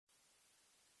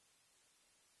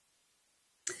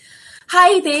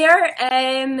Hi there.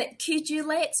 Could you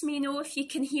let me know if you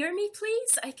can hear me,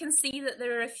 please? I can see that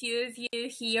there are a few of you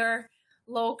here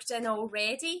logged in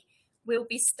already. We'll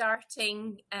be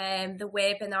starting the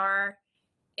webinar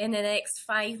in the next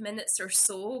 5 minutes or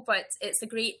so, but it's a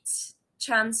great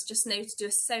chance just now to do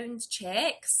a sound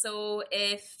check. So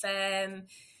if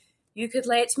you could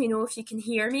let me know if you can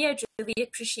hear me, I'd really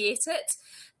appreciate it.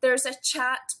 There's a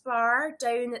chat bar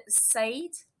down at the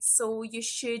side, so you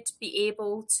should be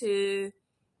able to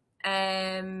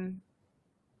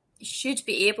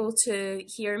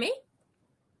hear me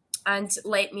and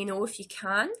let me know if you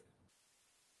can.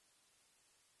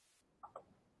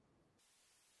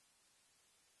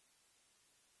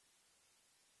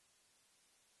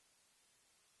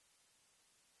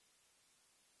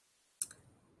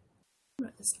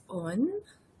 Is on.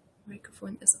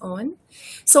 Microphone is on.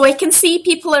 So I can see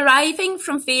people arriving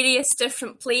from various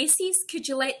different places. Could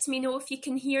you let me know if you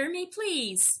can hear me,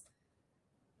 please?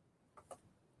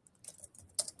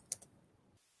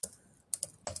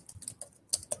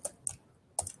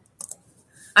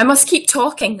 I must keep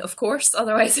talking, of course,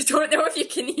 otherwise I don't know if you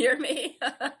can hear me.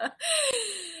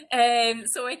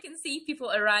 So I can see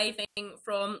people arriving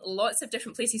from lots of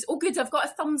different places. Oh, good, I've got a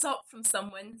thumbs up from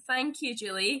someone. Thank you,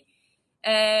 Julie.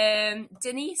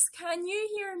 Denise, can you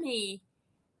hear me?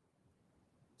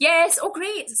 Yes, oh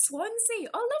great, Swansea.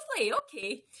 Oh lovely,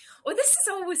 okay. Oh, this is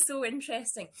always so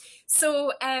interesting.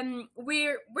 So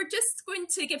we're just going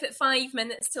to give it 5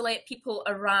 minutes to let people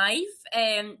arrive,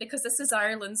 because this is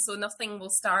Ireland, so nothing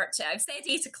will start. I've said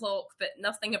 8 o'clock, but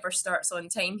nothing ever starts on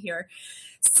time here.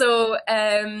 So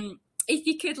if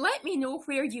you could let me know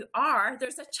where you are,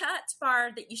 there's a chat bar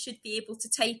that you should be able to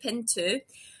type into.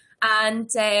 And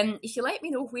if you let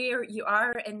me know where you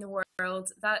are in the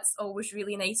world, that's always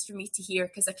really nice for me to hear,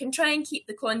 because I can try and keep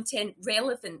the content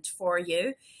relevant for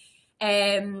you.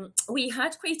 We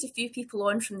had quite a few people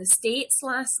on from the States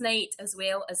last night, as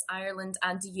well as Ireland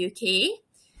and the UK.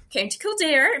 County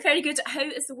Kildare, very good. How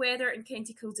is the weather in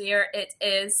County Kildare? It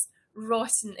is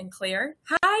rotten and Clare.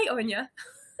 Hi, Anya.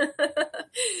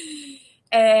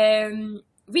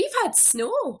 We've had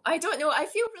snow. I don't know. I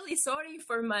feel really sorry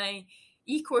for my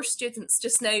e-course students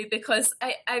just now, because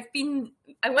I filmed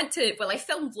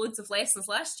loads of lessons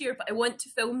last year, but I want to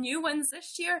film new ones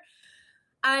this year,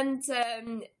 and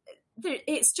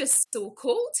it's just so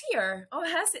cold here. Oh,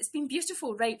 it's been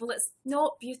beautiful, right? Well, it's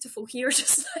not beautiful here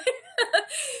just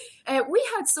now. We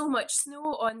had so much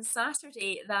snow on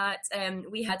Saturday that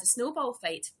we had a snowball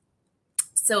fight.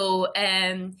 So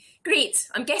great,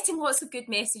 I'm getting lots of good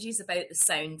messages about the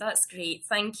sound. That's great,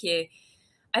 thank you.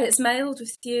 And it's mild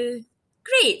with you.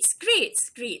 Great.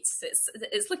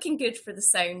 It's looking good for the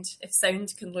sound, if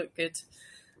sound can look good.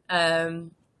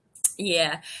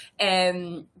 Yeah,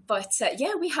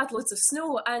 we had loads of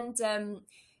snow, and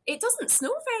it doesn't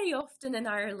snow very often in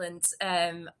Ireland,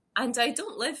 and I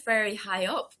don't live very high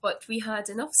up, but we had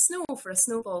enough snow for a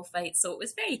snowball fight, so it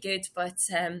was very good, but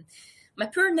my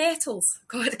poor nettles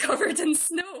got covered in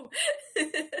snow.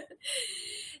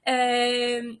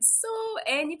 So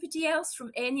anybody else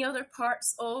from any other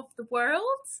parts of the world?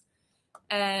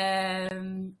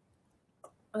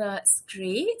 That's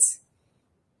great.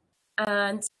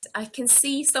 And I can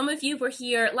see some of you were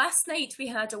here. Last night we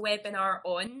had a webinar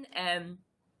on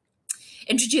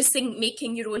introducing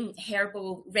making your own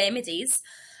herbal remedies.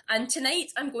 And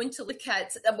tonight I'm going to look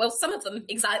at, well, some of them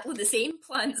exactly the same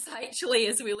plants actually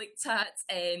as we looked at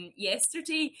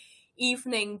yesterday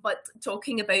evening, but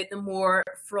talking about them more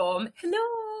from hello.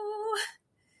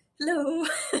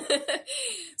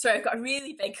 Sorry, I've got a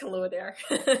really big hello there.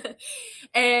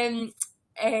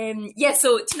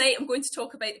 So tonight I'm going to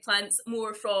talk about the plants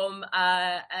more from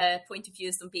a point of view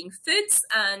as them being foods,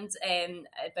 and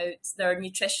about their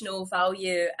nutritional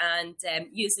value, and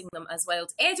using them as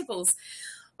wild edibles.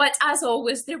 But as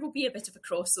always, there will be a bit of a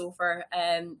crossover,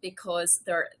 because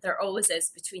there always is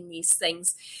between these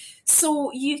things.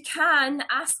 So you can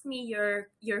ask me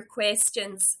your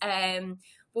questions.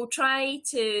 We'll try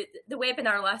to, the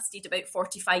webinar lasted about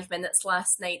 45 minutes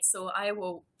last night, so I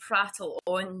will prattle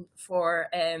on for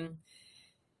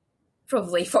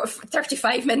probably for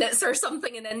 35 minutes or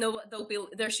something, and then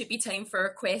there should be time for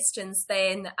questions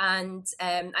then, and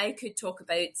I could talk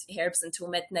about herbs until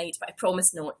midnight, but I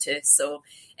promise not to, so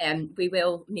we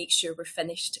will make sure we're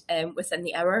finished within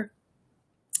the hour.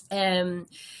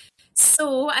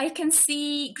 So I can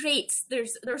see, great,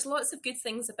 there's lots of good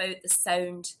things about the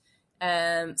sound,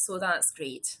 so that's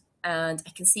great, and I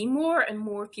can see more and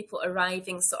more people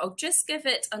arriving, so I'll just give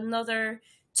it another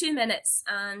 2 minutes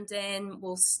and then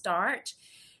we'll start.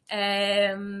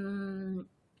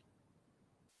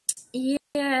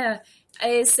 Yeah.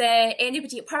 Is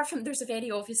anybody, apart from, there's a very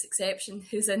obvious exception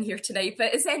who's in here tonight,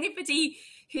 but is anybody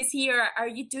who's here, are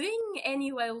you doing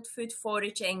any wild food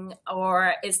foraging,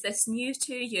 or is this new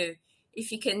to you?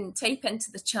 If you can type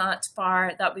into the chat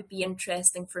bar, that would be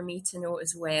interesting for me to know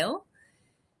as well.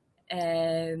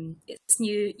 It's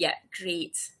new. Yeah,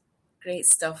 great. Great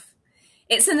stuff.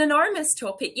 It's an enormous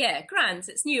topic. Yeah, grand.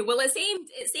 It's new. Well, it's aimed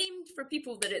for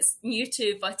people that it's new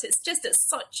to, but it's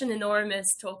such an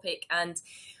enormous topic, and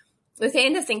with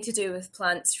anything to do with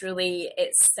plants, really,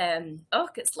 it's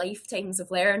lifetimes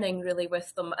of learning really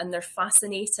with them, and they're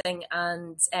fascinating,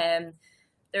 and there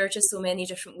are just so many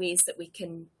different ways that we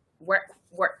can work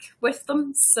with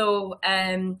them. So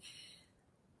I've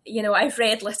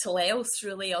read little else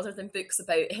really other than books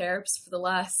about herbs for the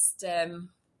last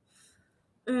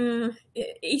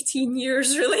 18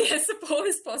 years, really, I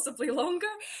suppose, possibly longer.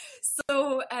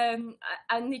 So, and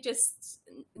they just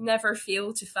never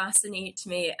fail to fascinate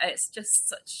me. It's just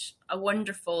such a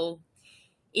wonderful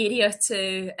area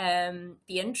to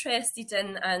be interested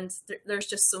in, and there's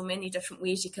just so many different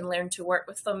ways you can learn to work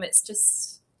with them. It's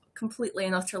just completely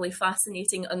and utterly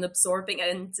fascinating and absorbing,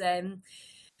 and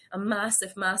a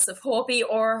massive, massive hobby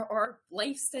or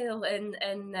lifestyle in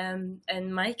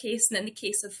my case, and in the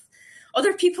case of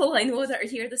other people I know that are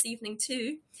here this evening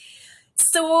too.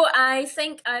 So I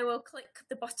think I will click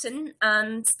the button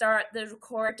and start the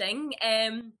recording.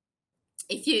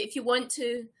 If you want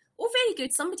to, oh, very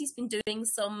good. Somebody's been doing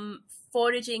some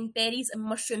foraging berries and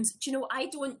mushrooms. Do you know, I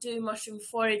don't do mushroom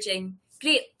foraging.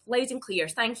 Great, loud and clear.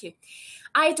 Thank you.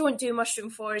 I don't do mushroom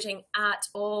foraging at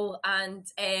all, and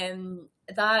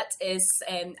that is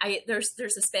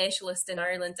there's a specialist in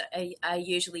Ireland that I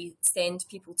usually send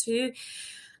people to.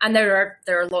 And there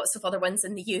are lots of other ones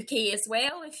in the UK as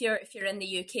well, if you're in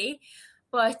the UK.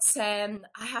 But I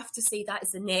have to say that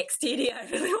is the next area I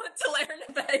really want to learn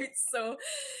about. So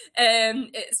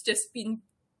it's just been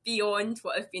beyond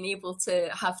what I've been able to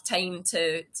have time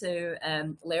to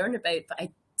learn about. But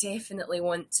I definitely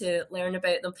want to learn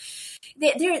about them.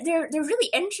 They're really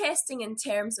interesting in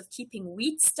terms of keeping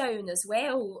weeds down as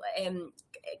well.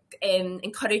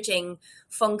 Encouraging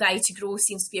fungi to grow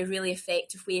seems to be a really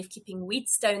effective way of keeping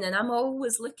weeds down, and I'm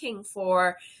always looking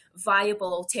for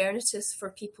viable alternatives for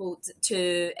people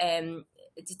to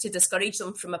discourage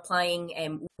them from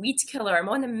applying weed killer. I'm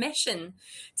on a mission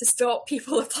to stop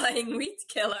people applying weed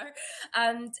killer,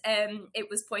 and it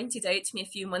was pointed out to me a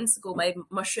few months ago, my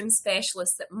mushroom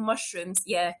specialist, that mushrooms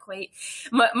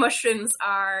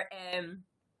are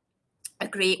a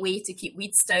great way to keep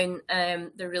weeds down.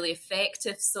 They're really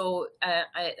effective, so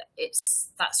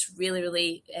that's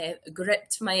really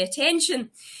gripped my attention.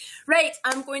 Right,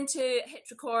 I'm going to hit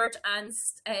record and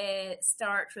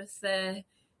start with the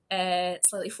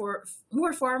slightly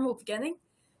more formal beginning.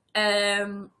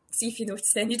 See if you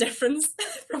notice any difference.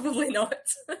 Probably not.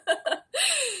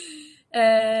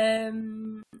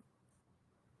 It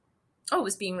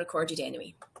was being recorded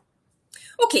anyway.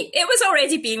 Okay, it was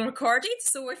already being recorded,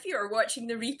 so if you're watching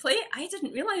the replay, I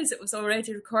didn't realise it was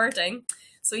already recording,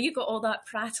 so you got all that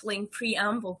prattling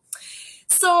preamble.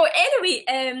 So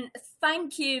anyway,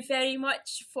 thank you very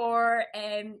much for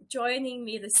joining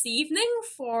me this evening,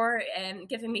 for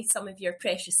giving me some of your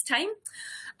precious time.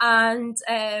 And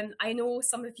I know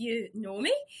some of you know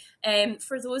me.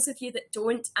 For those of you that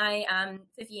don't, I am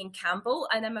Vivian Campbell,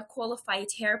 and I'm a qualified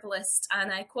herbalist,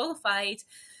 and I qualified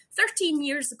 13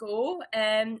 years ago.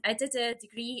 I did a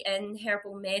degree in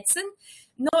herbal medicine.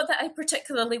 Not that I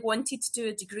particularly wanted to do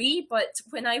a degree, but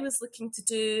when I was looking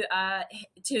to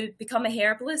become a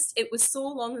herbalist, it was so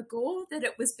long ago that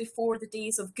it was before the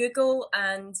days of Google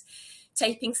and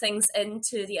typing things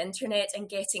into the internet and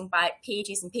getting back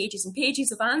pages and pages and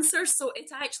pages of answers. So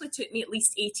it actually took me at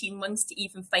least 18 months to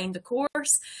even find a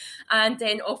course. And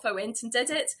then off I went and did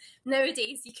it.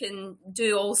 Nowadays, you can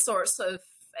do all sorts of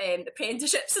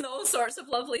apprenticeships and all sorts of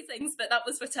lovely things, but that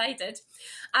was what I did.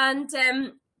 And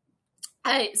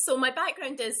so my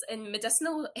background is in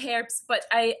medicinal herbs, but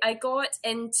I got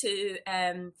into,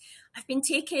 I've been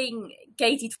taking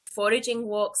guided foraging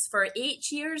walks for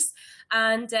 8 years,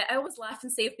 and I always laugh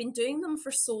and say I've been doing them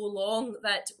for so long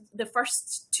that the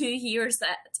first 2 years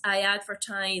that I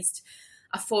advertised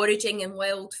a foraging and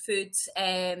wild food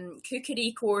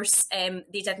cookery course,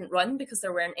 they didn't run because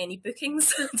there weren't any bookings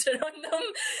to run them.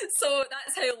 So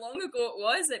that's how long ago it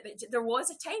was. There was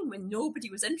a time when nobody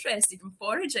was interested in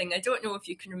foraging. I don't know if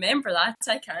you can remember that.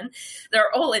 I can.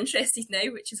 They're all interested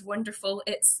now, which is wonderful.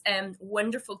 It's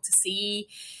wonderful to see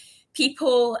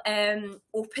people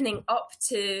opening up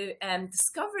to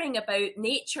discovering about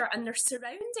nature and their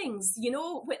surroundings. You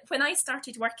know, when I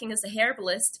started working as a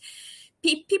herbalist,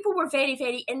 people were very,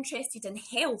 very interested in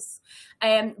health,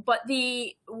 but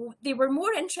they were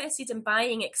more interested in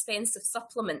buying expensive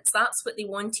supplements. That's what they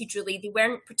wanted, really. They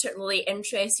weren't particularly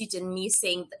interested in me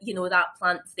saying, you know, that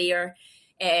plant there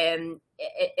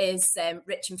is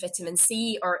rich in vitamin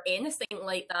C or anything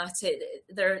like that.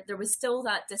 There was still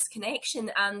that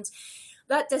disconnection, and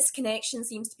that disconnection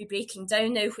seems to be breaking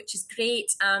down now, which is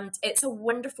great. And it's a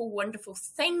wonderful, wonderful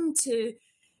thing to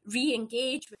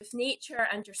re-engage with nature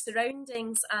and your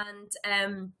surroundings. And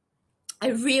I'm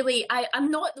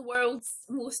not the world's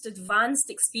most advanced,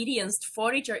 experienced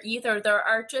forager either. There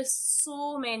are just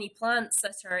so many plants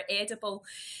that are edible,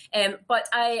 but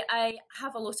I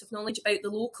have a lot of knowledge about the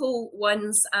local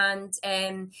ones, and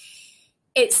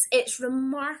it's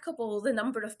remarkable the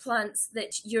number of plants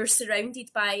that you're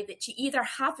surrounded by that you either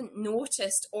haven't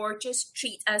noticed or just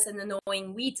treat as an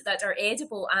annoying weed that are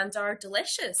edible and are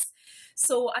delicious.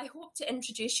 So I hope to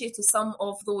introduce you to some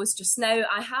of those just now.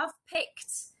 I have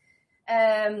picked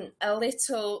a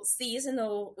little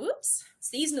seasonal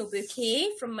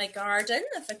bouquet from my garden.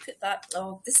 If I put that,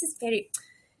 it's very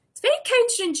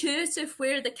counterintuitive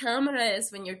where the camera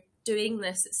is when you're doing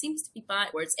this. It seems to be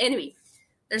backwards. Anyway,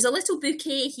 there's a little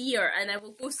bouquet here, and I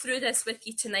will go through this with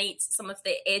you tonight, some of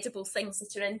the edible things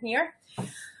that are in here.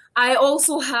 I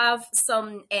also have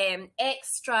some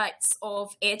extracts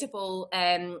of edible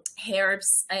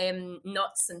herbs,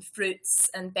 nuts and fruits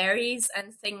and berries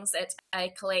and things that I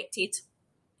collected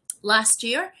last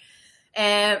year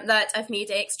that I've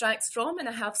made extracts from, and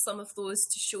I have some of those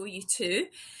to show you too.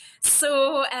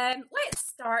 So let's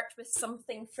start with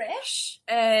something fresh.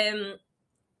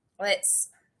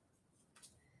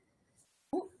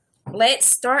 Let's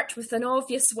start with an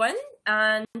obvious one,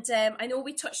 and I know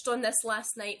we touched on this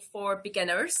last night for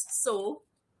beginners, so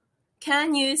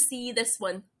can you see this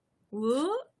one?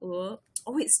 Oh,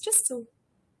 it's just so...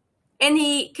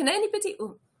 Any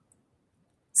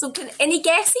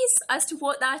guesses as to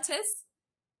what that is?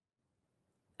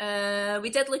 We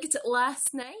did look at it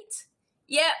last night.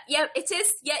 Yeah, it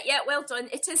is. Yeah, well done.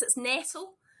 It is. It's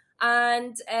nettle.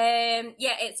 And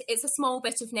it's a small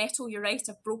bit of nettle. You're right,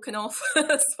 I've broken off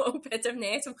a small bit of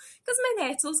nettle because my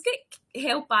nettles get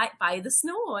held back by the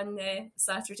snow on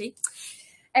Saturday.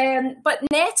 But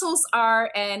nettles are,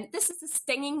 this is a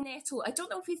stinging nettle. I don't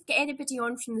know if we've got anybody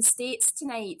on from the States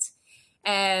tonight.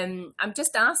 I'm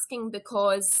just asking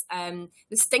because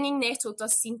the stinging nettle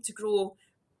does seem to grow.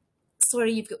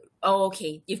 Sorry, you've got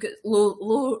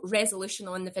low resolution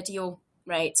on the video.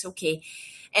 Right, okay.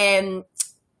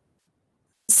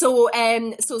 So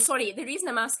sorry, the reason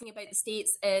I'm asking about the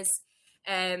States is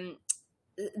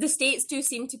the States do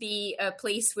seem to be a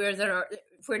place where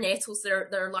nettles, there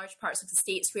are large parts of the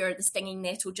States where the stinging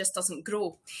nettle just doesn't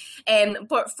grow.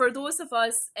 But for those of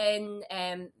us in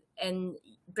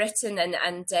Britain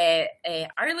and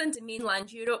Ireland and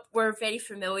mainland Europe, we're very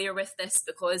familiar with this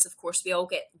because, of course, we all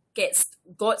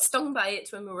got stung by it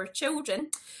when we were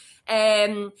children.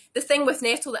 The thing with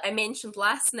nettle that I mentioned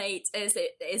last night is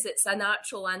it's a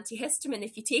natural antihistamine.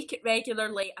 If you take it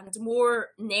regularly and the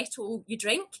more nettle you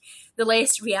drink, the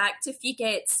less reactive you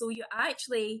get. So you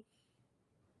actually...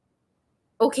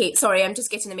 Okay, sorry, I'm just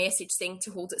getting a message saying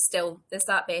to hold it still. Is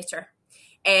that better?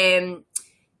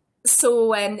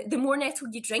 So the more nettle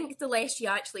you drink, the less you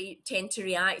actually tend to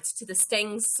react to the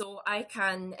stings. So I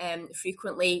can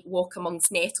frequently walk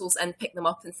amongst nettles and pick them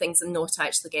up and things and not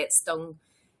actually get stung.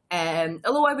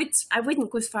 Although I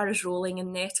wouldn't go as far as rolling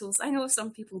in nettles. I know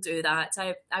some people do that.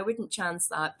 I wouldn't chance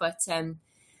that, but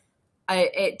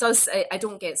I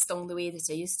don't get stung the way that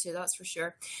I used to, that's for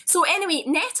sure. So anyway,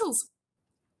 nettles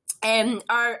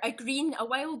are a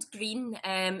wild green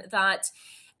that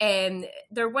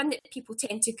they're one that people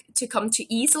tend to come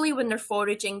to easily when they're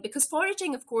foraging, because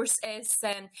foraging, of course, is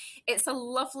it's a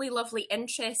lovely, lovely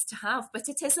interest to have, but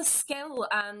it is a skill,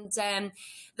 and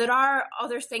there are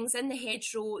other things in the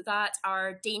hedgerow that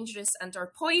are dangerous and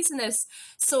are poisonous.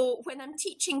 So when I'm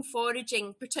teaching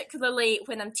foraging, particularly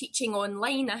when I'm teaching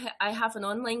online, I have an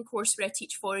online course where I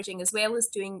teach foraging as well as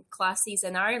doing classes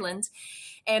in Ireland.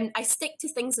 I stick to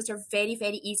things that are very,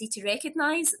 very easy to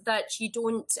recognise, that you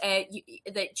don't,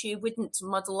 that you wouldn't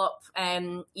muddle up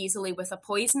easily with a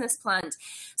poisonous plant.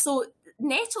 So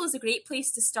nettle is a great place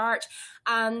to start.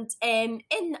 And in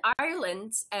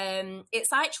Ireland,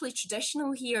 it's actually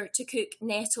traditional here to cook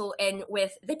nettle in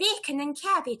with the bacon and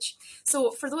cabbage.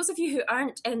 So for those of you who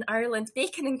aren't in Ireland,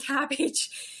 bacon and cabbage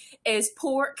is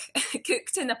pork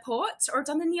cooked in a pot or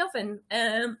done in the oven.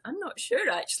 I'm not sure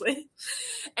actually.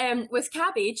 With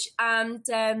cabbage, and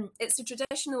it's a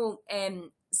traditional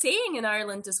saying in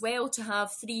Ireland as well to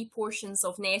have 3 portions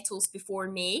of nettles before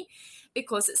May,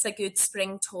 because it's a good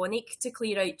spring tonic to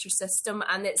clear out your system,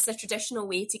 and it's a traditional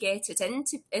way to get it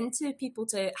into people,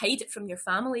 to hide it from your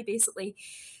family, basically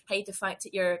hide the fact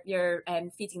that you're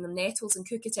feeding them nettles, and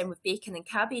cook it in with bacon and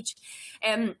cabbage.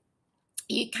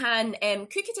 You can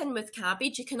cook it in with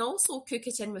cabbage. You can also cook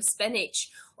it in with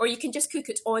spinach, or you can just cook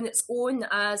it on its own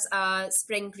as a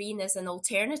spring green, as an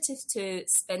alternative to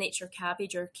spinach or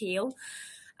cabbage or kale.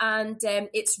 And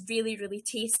it's really, really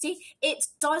tasty. It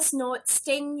does not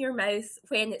sting your mouth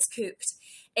when it's cooked.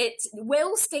 It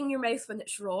will sting your mouth when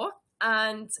it's raw.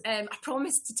 And I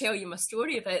promised to tell you my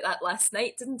story about that last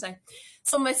night, didn't I?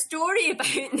 So my story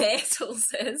about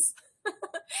nettles is...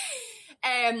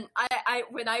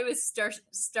 when I was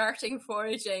starting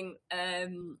foraging,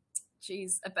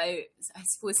 about, I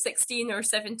suppose, 16 or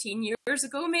 17 years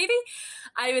ago, maybe,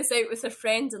 I was out with a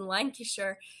friend in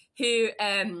Lancashire who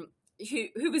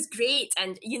was great,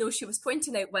 and she was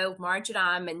pointing out wild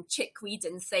marjoram and chickweed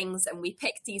and things, and we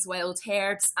picked these wild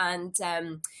herbs and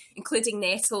including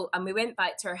nettle, and we went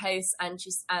back to her house,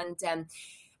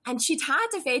 and she'd had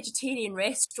a vegetarian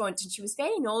restaurant, and she was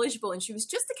very knowledgeable, and she was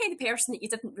just the kind of person that you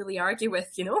didn't really argue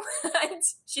with, And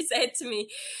she said to me,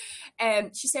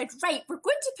 right, we're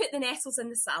going to put the nettles in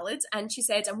the salad. And she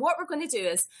said, and what we're going to do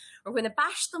is we're going to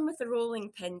bash them with a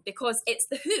rolling pin, because it's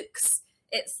the hooks.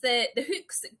 It's the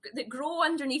hooks that grow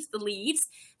underneath the leaves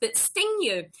that sting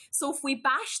you. So if we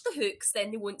bash the hooks,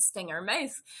 then they won't sting our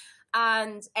mouth.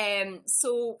 And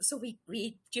so we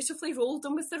beautifully rolled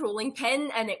them with the rolling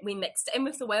pin, and we mixed it in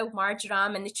with the wild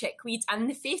marjoram and the chickweed. And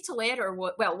the fatal error,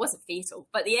 well, it wasn't fatal,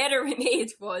 but the error we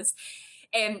made was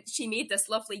she made this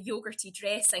lovely yogurty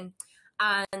dressing,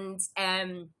 and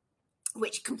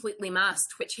which completely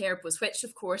masked which herb was which,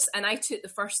 of course. And I took the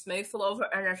first mouthful of it,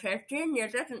 and I said, Jane, you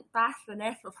didn't bash the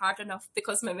nettle hard enough,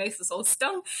 because my mouth was all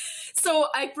stung. So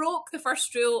I broke the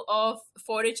first rule of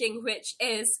foraging, which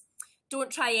is, don't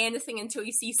try anything until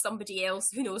you see somebody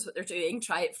else who knows what they're doing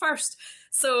try it first.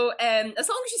 So as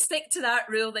long as you stick to that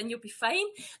rule, then you'll be fine.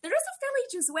 There is a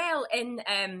village as well in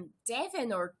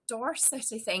Devon or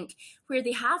Dorset, I think, where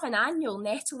they have an annual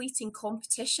nettle eating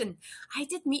competition. I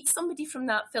did meet somebody from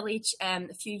that village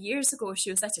a few years ago.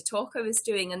 She was at a talk I was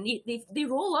doing, and they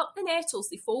roll up the nettles,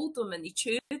 they fold them and they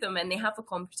chew them, and they have a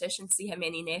competition to see how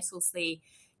many nettles they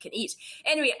can eat.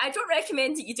 Anyway, I don't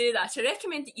recommend that you do that. I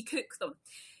recommend that you cook them.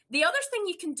 The other thing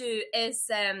you can do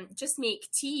is just make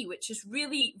tea, which is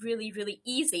really, really, really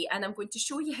easy. And I'm going to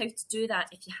show you how to do that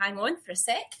if you hang on for a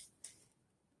sec.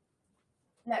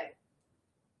 Now,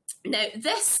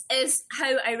 this is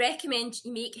how I recommend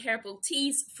you make herbal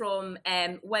teas from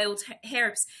wild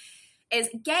herbs. Is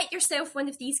get yourself one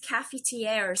of these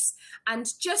cafetières and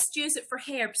just use it for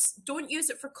herbs. Don't use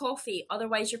it for coffee.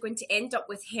 Otherwise, you're going to end up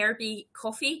with herby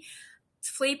coffee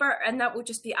flavour, and that will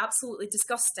just be absolutely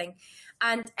disgusting.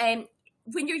 And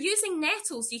when you're using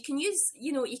nettles, you can use,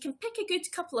 you can pick a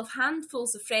good couple of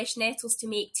handfuls of fresh nettles to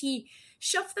make tea,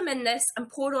 shove them in this and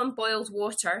pour on boiled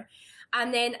water.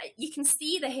 And then you can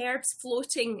see the herbs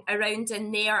floating around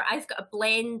in there. I've got a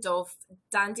blend of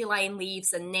dandelion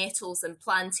leaves and nettles and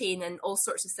plantain and all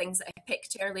sorts of things that I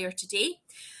picked earlier today.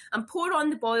 And pour on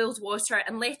the boiled water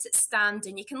and let it stand.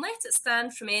 And you can let it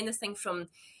stand from anything from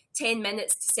 10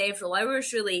 minutes to several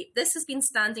hours, really. This has been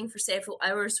standing for several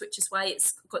hours, which is why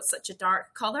it's got such a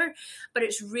dark colour, but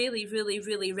it's really, really,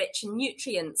 really rich in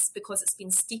nutrients because it's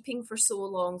been steeping for so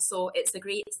long, so it's a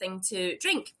great thing to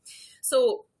drink.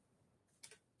 So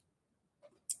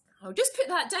I'll just put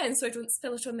that down so I don't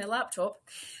spill it on my laptop.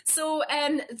 So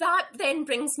that then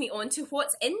brings me on to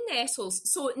what's in nettles.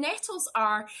 So nettles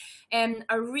are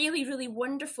a really, really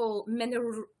wonderful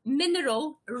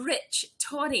mineral-rich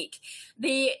tonic.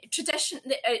 In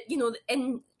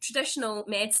traditional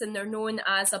medicine, they're known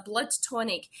as a blood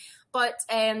tonic. But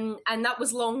and that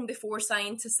was long before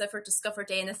scientists ever discovered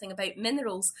anything about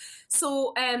minerals.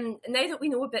 So now that we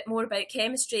know a bit more about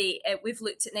chemistry, we've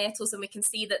looked at nettles and we can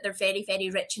see that they're very, very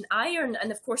rich in iron. And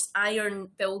of course, iron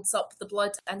builds up the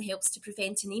blood and helps to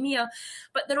prevent anemia.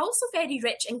 But they're also very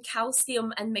rich in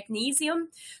calcium and magnesium.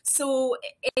 So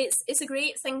it's a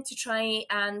great thing to try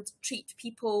and treat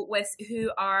people with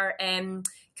who are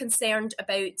concerned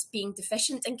about being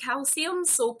deficient in calcium.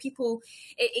 So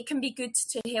it can be good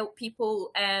to help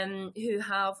people who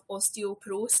have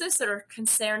osteoporosis or are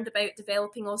concerned about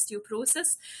developing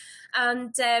osteoporosis.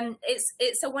 And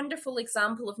it's a wonderful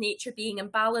example of nature being in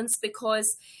balance,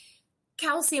 because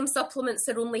Calcium supplements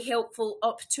are only helpful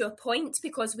up to a point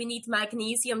because we need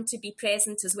magnesium to be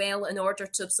present as well in order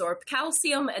to absorb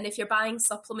calcium. And if you're buying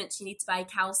supplements, you need to buy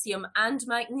calcium and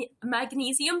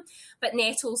magnesium, but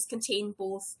nettles contain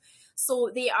both. So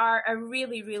they are a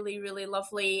really, really, really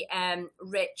lovely,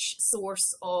 rich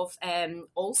source of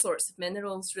all sorts of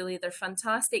minerals, really. They're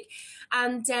fantastic.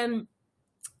 And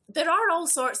there are all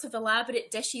sorts of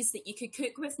elaborate dishes that you could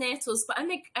cook with nettles, but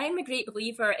I'm a great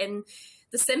believer in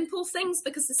the simple things,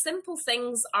 because the simple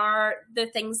things are the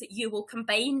things that you will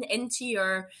combine into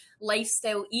your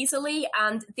lifestyle easily,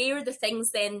 and they're the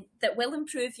things then that will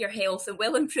improve your health and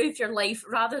will improve your life,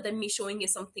 rather than me showing you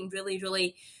something really,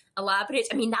 really elaborate.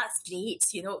 I mean, that's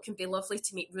great, you know, it can be lovely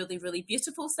to make really, really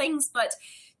beautiful things, but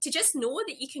to just know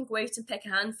that you can go out and pick a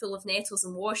handful of nettles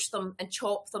and wash them and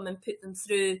chop them and put them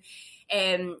through,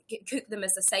 cook them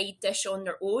as a side dish on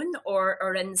their own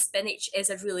or in spinach is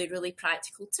a really, really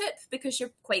practical tip, because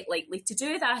you're quite likely to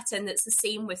do that. And it's the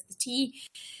same with the tea.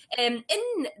 In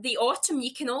the autumn,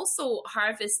 you can also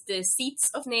harvest the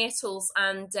seeds of nettles,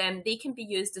 and they can be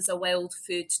used as a wild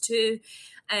food too.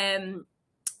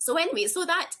 So anyway, so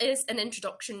that is an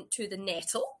introduction to the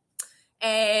nettle.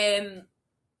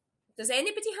 Does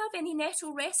anybody have any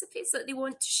nettle recipes that they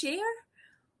want to share?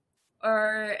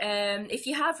 Or if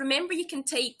you have, remember you can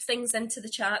type things into the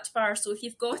chat bar. So if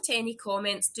you've got any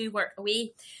comments, do work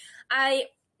away.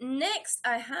 Next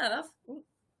I have,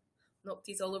 knocked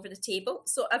these all over the table.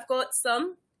 So I've got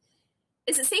some.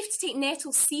 Is it safe to take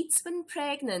nettle seeds when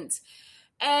pregnant?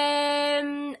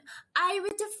 I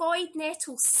would avoid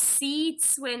nettle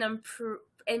seeds when I'm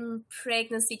in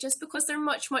pregnancy, just because they're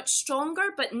much, much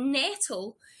stronger. But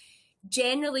nettle,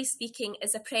 generally speaking,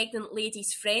 is a pregnant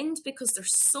lady's friend, because they're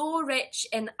so rich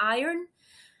in iron,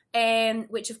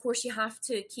 which of course you have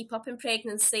to keep up in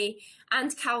pregnancy,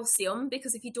 and calcium,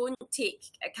 because if you don't take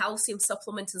a calcium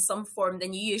supplement in some form,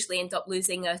 then you usually end up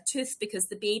losing a tooth, because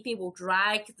the baby will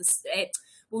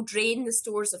will drain the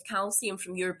stores of calcium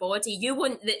from your body. You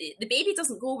want the baby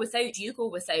doesn't go without, you go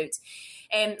without.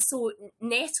 So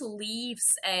nettle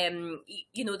leaves,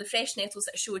 you know, the fresh nettles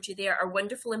that I showed you there, are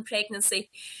wonderful in pregnancy.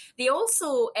 They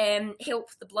also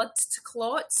help the blood to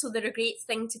clot, so they're a great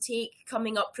thing to take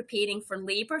coming up preparing for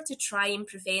labour, to try and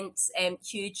prevent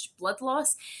huge blood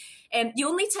loss. The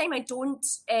only time I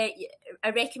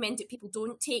recommend that people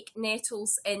don't take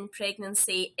nettles in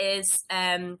pregnancy is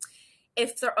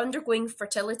if they're undergoing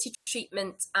fertility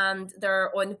treatment and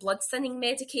they're on blood thinning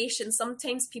medication.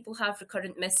 Sometimes people have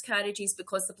recurrent miscarriages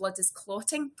because the blood is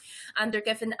clotting, and they're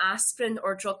given aspirin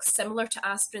or drugs similar to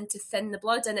aspirin to thin the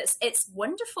blood, and it's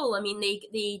wonderful. I mean,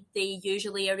 they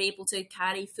usually are able to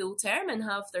carry full term and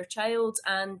have their child,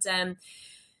 and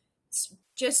it's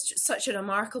just such a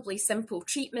remarkably simple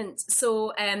treatment.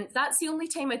 So that's the only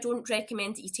time I don't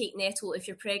recommend that you take nettle if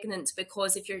you're pregnant,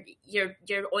 because if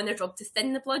you're on a drug to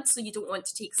thin the blood, so you don't want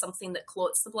to take something that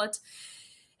clots the blood,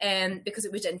 because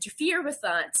it would interfere with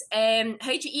that.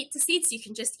 How do you eat the seeds? You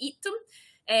can just eat them.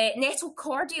 Nettle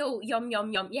cordial, yum,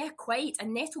 yum, yum. Yeah, quite.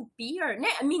 And nettle beer.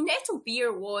 Nettle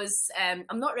beer was,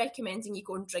 I'm not recommending you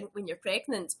go and drink when you're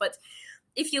pregnant, but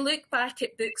if you look back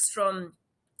at books from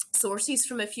sources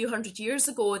from a few hundred years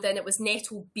ago, then it was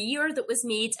nettle beer that was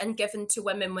made and given to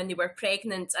women when they were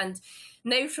pregnant. And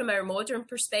now, from our modern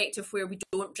perspective, where we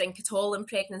don't drink at all in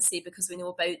pregnancy because we know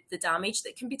about the damage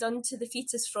that can be done to the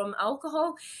fetus from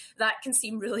alcohol, that can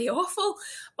seem really awful.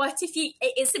 But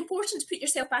it's important to put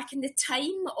yourself back in the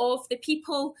time of the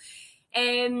people,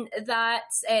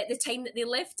 the time that they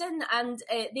lived in, and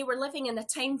they were living in a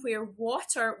time where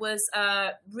water was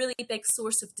a really big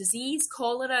source of disease,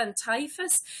 cholera and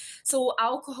typhus, so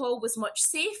alcohol was much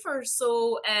safer.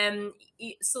 So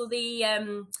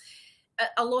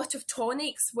a lot of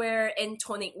tonics were in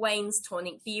tonic wines,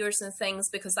 tonic beers and things,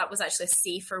 because that was actually a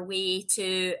safer way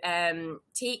to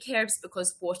take herbs,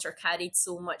 because water carried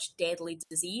so much deadly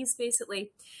disease,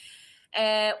 basically.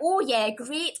 Oh yeah,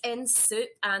 great in soup,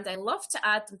 and I love to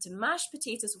add them to mashed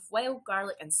potatoes with wild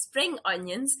garlic and spring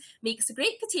onions. Makes a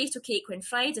great potato cake when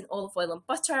fried in olive oil and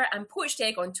butter, and poached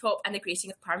egg on top, and a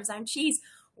grating of Parmesan cheese.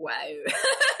 Wow.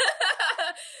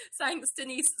 Thanks,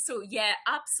 Denise. So yeah,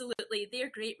 absolutely, they're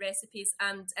great recipes.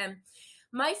 And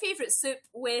my favourite soup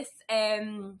with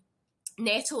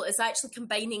nettle is actually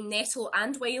combining nettle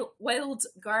and wild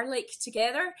garlic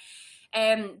together.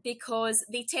 Because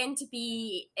they tend to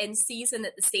be in season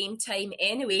at the same time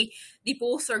anyway. They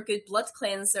both are good blood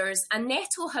cleansers, and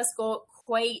nettle has got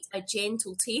quite a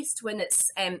gentle taste when it's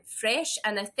fresh.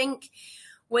 And I think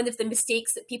one of the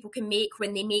mistakes that people can make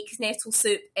when they make nettle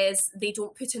soup is they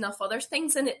don't put enough other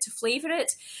things in it to flavour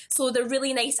it. So they're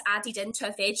really nice added into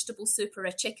a vegetable soup or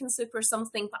a chicken soup or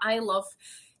something, but I love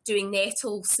doing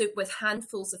nettle soup with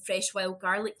handfuls of fresh wild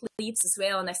garlic leaves as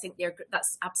well, and I think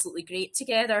that's absolutely great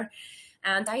together.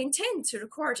 And I intend to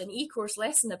record an e-course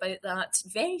lesson about that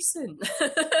very soon.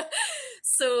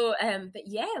 So, but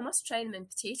yeah, I must try them in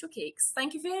potato cakes.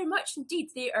 Thank you very much indeed.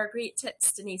 They are great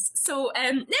tips, Denise. So,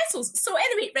 nettles. So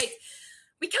anyway, right,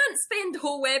 we can't spend the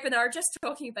whole webinar just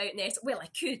talking about nettles. Well, I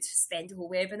could spend the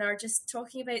whole webinar just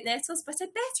talking about nettles, but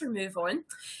I'd better move on.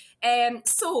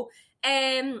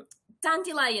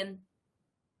 Dandelion.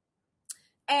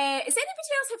 Is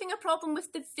anybody else having a problem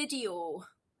with the video?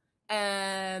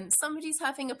 Somebody's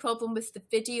having a problem with the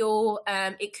video.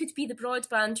 It could be the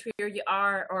broadband where you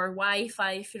are, or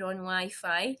Wi-Fi if you're on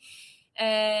Wi-Fi.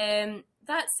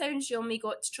 That sounds yummy.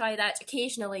 Got to try that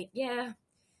occasionally. Yeah.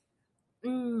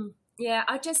 Yeah,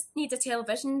 I just need a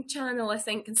television channel, I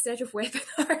think, instead of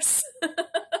webinars.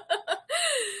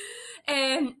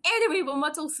 Anyway, we'll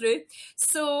muddle through.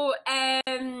 So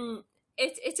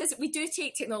it is, we do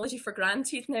take technology for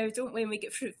granted now, don't we? And we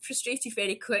get frustrated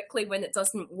very quickly when it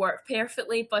doesn't work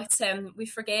perfectly, but we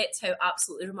forget how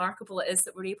absolutely remarkable it is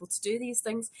that we're able to do these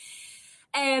things.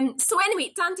 So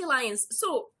anyway, dandelions.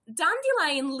 So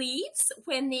dandelion leaves,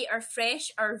 when they are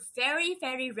fresh, are very,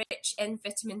 very rich in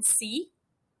vitamin C.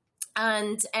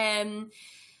 And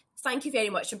thank you very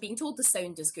much. I'm being told the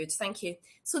sound is good. Thank you.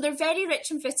 So they're very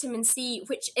rich in vitamin C,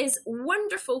 which is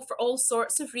wonderful for all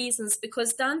sorts of reasons,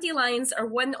 because dandelions are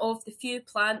one of the few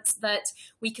plants that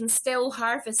we can still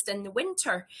harvest in the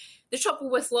winter. The trouble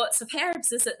with lots of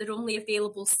herbs is that they're only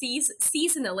available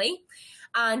seasonally,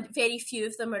 and very few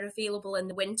of them are available in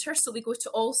the winter. So we go to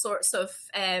all sorts of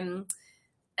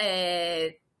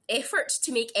effort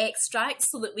to make extracts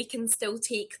so that we can still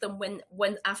take them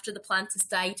when after the plant has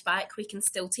died back, we can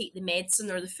still take the medicine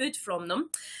or the food from them.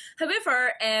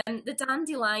 However, the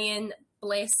dandelion,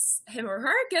 bless him or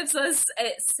her, gives us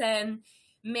its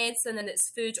medicine and its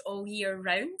food all year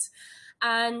round.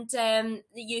 And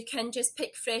you can just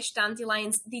pick fresh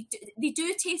dandelions. They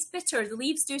do taste bitter. The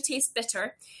leaves do taste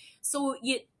bitter. So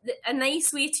a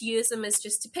nice way to use them is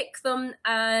just to pick them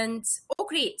and, oh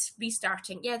great,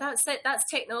 restarting. Yeah, that's it. That's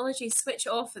technology. Switch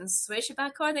it off and switch it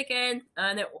back on again,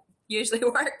 and it usually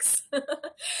works.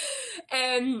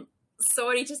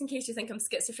 Sorry, just in case you think I'm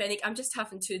schizophrenic, I'm just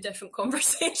having two different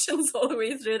conversations all the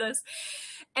way through this.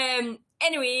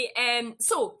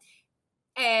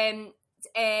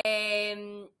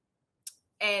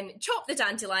 Chop the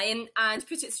dandelion and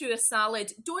put it through a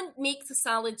salad. Don't make the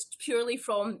salad purely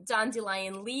from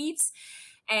dandelion leaves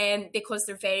because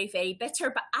they're very, very bitter,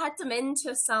 but add them into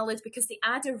a salad because they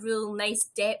add a real nice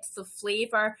depth of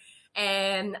flavour.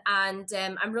 I'm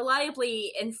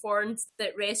reliably informed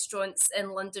that restaurants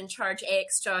in London charge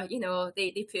extra. You know,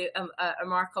 they put a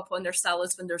markup on their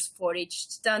salads when there's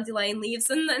foraged dandelion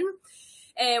leaves in them.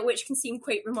 Which can seem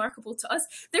quite remarkable to us.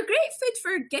 They're great food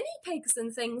for guinea pigs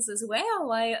and things as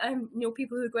well. I know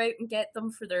people who go out and get them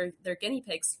for their guinea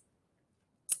pigs.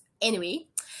 Anyway,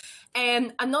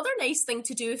 another nice thing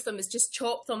to do with them is just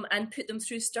chop them and put them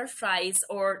through stir fries,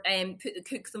 or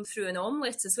cook them through an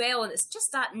omelette as well. And it's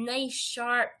just that nice,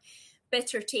 sharp,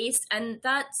 bitter taste, and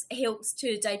that helps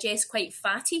to digest quite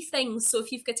fatty things. So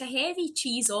if you've got a heavy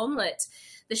cheese omelette,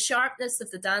 the sharpness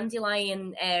of the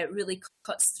dandelion really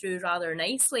cuts through rather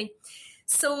nicely.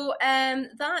 So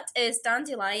that is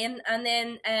dandelion. And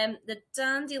then the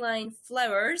dandelion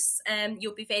flowers,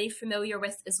 you'll be very familiar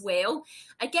with as well.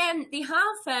 Again, they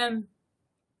have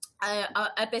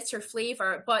a bitter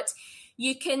flavour, but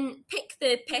you can pick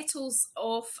the petals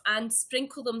off and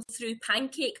sprinkle them through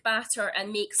pancake batter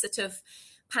and make sort of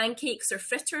pancakes or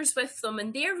fritters with them,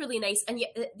 and they're really nice, and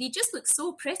yet they just look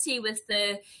so pretty with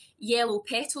the yellow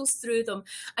petals through them.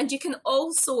 And you can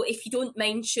also, if you don't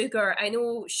mind sugar, I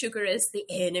know sugar is the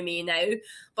enemy now,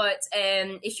 but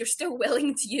if you're still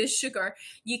willing to use sugar,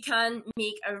 you can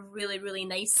make a really, really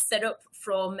nice syrup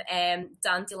from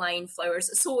dandelion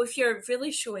flowers. So if you're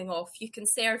really showing off, you can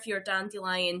serve your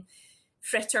dandelion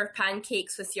fritter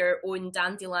pancakes with your own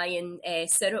dandelion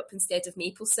syrup instead of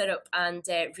maple syrup, and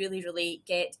really, really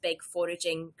get big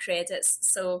foraging credits.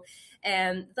 So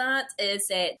that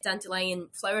is dandelion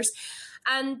flowers.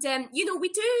 And, we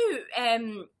do,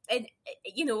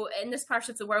 in this part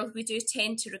of the world, we do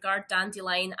tend to regard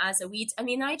dandelion as a weed. I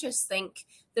mean, I just think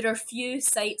there are few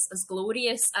sights as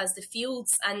glorious as the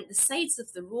fields and the sides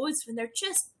of the roads when they're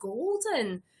just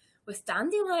golden with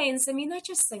dandelions. I mean, I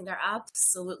just think they're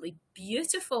absolutely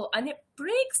beautiful, and it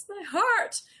breaks my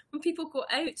heart when people go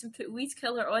out and put weed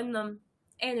killer on them.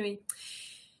 Anyway,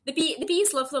 the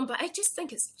bees love them, but I just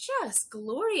think it's just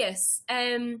glorious.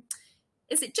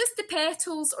 Is it just the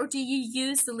petals, or do you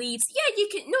use the leaves? Yeah, you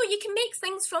can make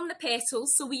things from the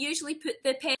petals. So we usually put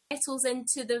the petals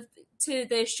into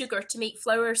the sugar to make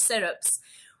flour syrups,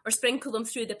 or sprinkle them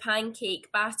through the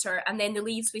pancake batter, and then the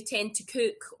leaves we tend to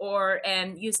cook or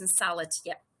use in salad.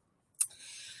 Yeah.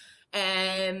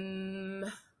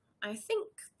 I think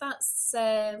that's. Was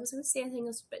I going to say anything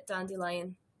else about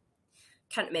dandelion?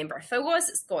 Can't remember. If I was,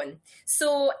 it's gone.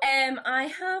 So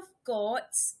I have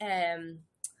got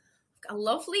a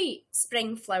lovely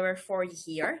spring flower for you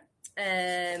here.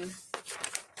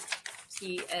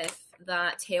 See if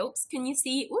that helps. Can you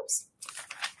see? Oops.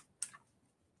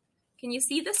 Can you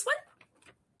see this one?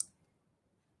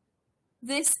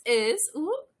 This is.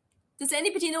 Ooh, does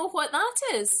anybody know what that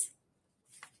is?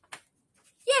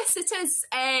 Yes, it is.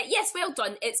 Yes, well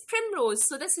done. It's primrose.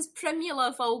 So this is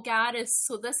Primula vulgaris.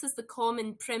 So this is the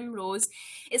common primrose.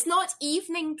 It's not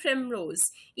evening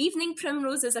primrose. Evening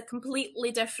primrose is a completely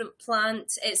different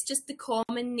plant. It's just the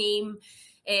common name.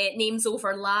 Names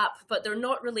overlap, but they're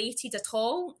not related at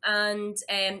all. And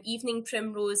evening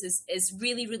primrose is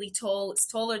really, really tall. It's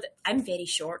taller I'm very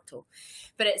short though,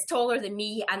 but it's taller than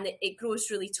me, and it grows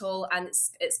really tall, and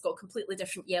it's got completely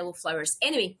different yellow flowers.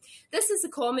 Anyway, this is the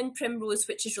common primrose,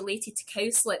 which is related to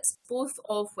cowslips, both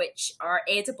of which are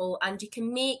edible, and you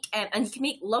can make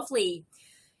lovely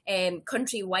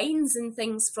country wines and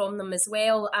things from them as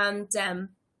well. And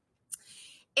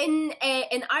in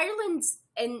Ireland,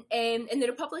 in the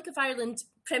Republic of Ireland,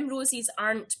 primroses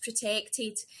aren't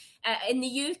protected. In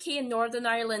the UK and Northern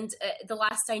Ireland, the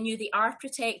last I knew, they are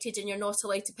protected, and you're not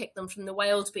allowed to pick them from the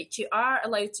wild, but you are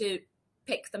allowed to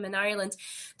pick them in Ireland.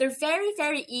 They're very,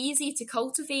 very easy to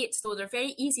cultivate, so they're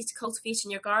very easy to cultivate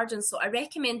in your garden, so I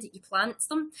recommend that you plant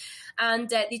them. And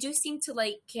they do seem to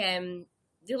like... they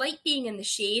like being in the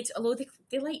shade, although they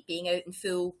like being out in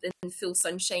full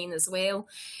sunshine as well.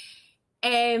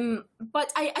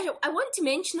 But I want to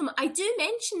mention them. I do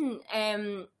mention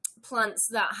plants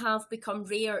that have become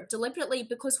rare deliberately,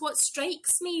 because what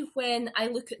strikes me when I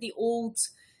look at the old,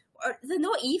 or the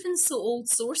not even so old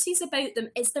sources about them,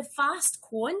 is the vast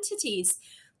quantities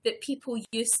that people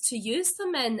used to use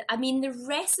them in. I mean, the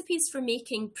recipes for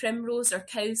making primrose or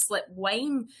cowslip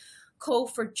wine call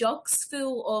for jugs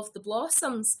full of the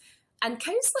blossoms. And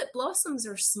cowslip blossoms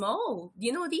are small.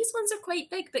 You know, these ones are quite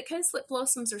big, but cowslip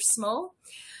blossoms are small.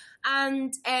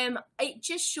 And it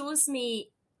just shows me,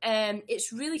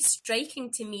 it's really striking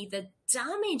to me the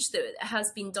damage that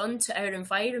has been done to our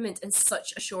environment in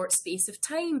such a short space of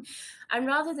time. And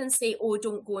rather than say, oh,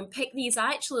 don't go and pick these,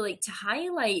 I actually like to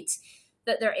highlight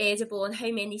that they're edible and how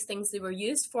many things they were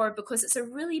used for, because it's a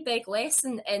really big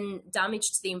lesson in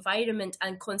damage to the environment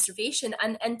and conservation,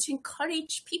 and to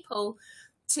encourage people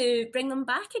to bring them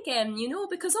back again, you know,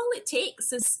 because all it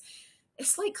takes is,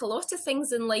 it's like a lot of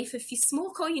things in life. If you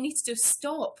smoke, all you need to do is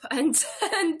stop, and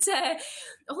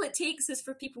all it takes is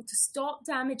for people to stop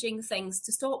damaging things,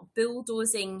 to stop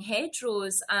bulldozing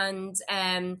hedgerows, and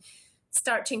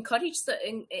start to encourage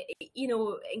them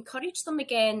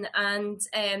again. And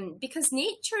because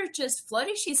nature just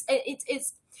flourishes. I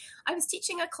was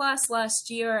teaching a class last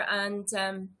year,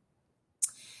 and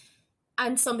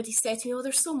somebody said to me, oh,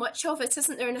 there's so much of it,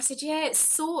 isn't there? And I said, yeah, it's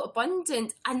so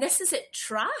abundant. And this is it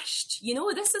trashed. You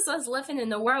know, this is us living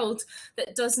in a world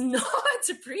that does not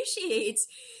appreciate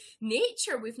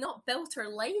nature. We've not built our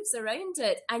lives around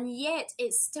it. And yet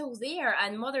it's still there.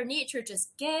 And Mother Nature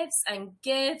just gives and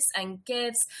gives and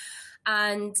gives.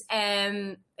 And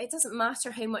it doesn't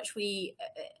matter how much we,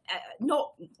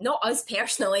 not us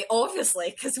personally,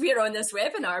 obviously, because we're on this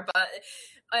webinar, but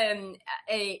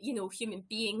human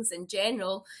beings in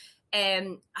general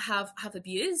have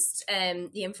abused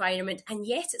the environment, and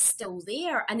yet it's still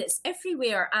there and it's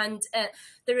everywhere, and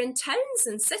they're in towns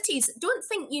and cities. Don't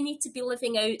think you need to be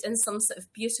living out in some sort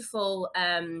of beautiful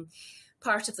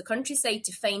part of the countryside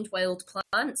to find wild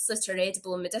plants that are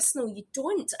edible and medicinal. You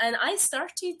don't. And I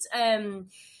started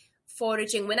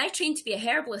foraging when I trained to be a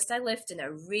herbalist. I lived in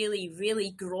a really,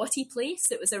 really grotty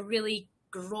place. It was a really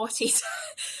grotty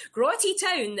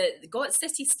town that got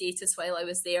city status while I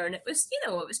was there, and it was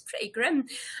pretty grim.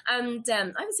 And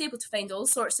I was able to find all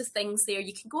sorts of things there.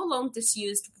 You can go along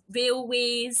disused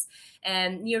railways,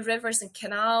 near rivers and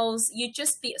canals. You'd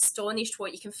just be astonished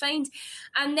what you can find.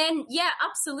 And then, yeah,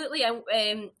 absolutely,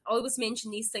 I always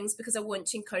mention these things because I want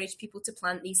to encourage people to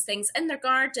plant these things in their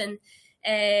garden.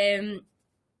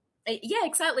 Yeah,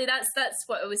 exactly. That's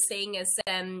what I was saying is,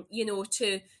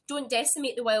 to don't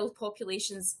decimate the wild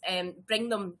populations, bring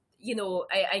them,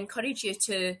 I encourage you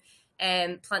to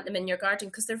plant them in your garden,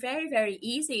 because they're very, very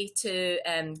easy to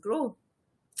grow,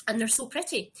 and they're so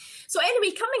pretty. So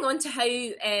anyway, coming on to how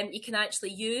you can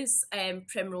actually use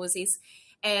primroses.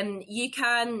 You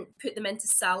can put them into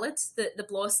salad, the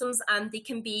blossoms, and they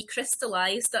can be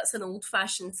crystallised. That's an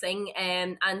old-fashioned thing.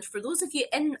 And for those of you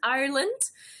in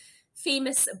Ireland,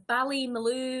 famous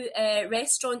Ballymaloe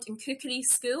restaurant and cookery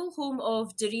school, home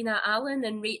of Darina Allen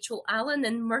and Rachel Allen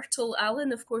and Myrtle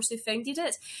Allen, of course, who founded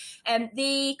it.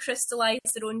 They crystallise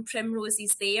their own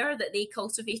primroses there that they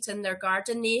cultivate in their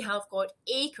garden. They have got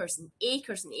acres and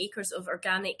acres and acres of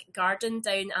organic garden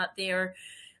down at their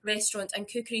restaurant and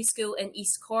cookery school in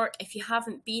East Cork. If you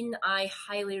haven't been, I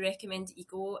highly recommend that you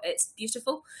go. It's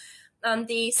beautiful. And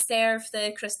they serve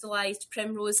the crystallised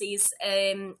primroses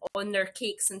on their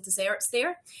cakes and desserts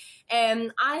there.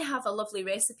 I have a lovely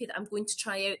recipe that I'm going to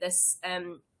try out this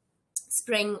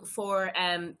spring for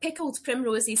pickled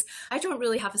primroses. I don't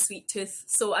really have a sweet tooth,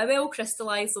 so I will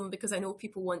crystallise them because I know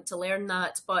people want to learn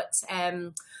that, but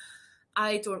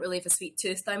I don't really have a sweet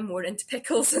tooth. I'm more into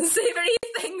pickles and savoury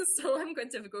things, so I'm going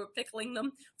to have a go at pickling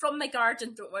them from my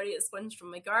garden. Don't worry, it's ones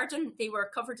from my garden. They were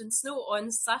covered in snow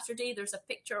on Saturday. There's a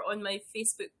picture on my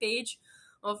Facebook page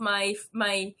of my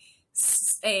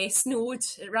snowed,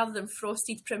 rather than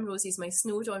frosted primroses, my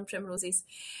snowed on primroses.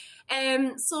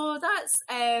 So that's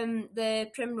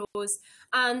the primrose.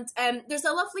 And there's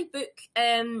a lovely book,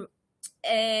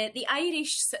 the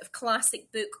Irish sort of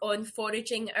classic book on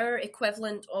foraging, our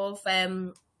equivalent of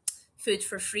Food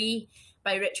for Free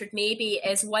by Richard Mabey,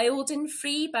 is Wild and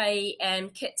Free by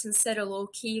Kit and Cyril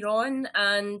O'Keeran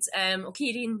and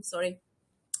O'Keeran, sorry.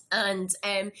 And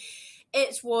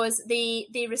it was, they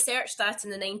researched that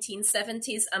in the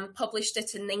 1970s and published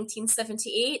it in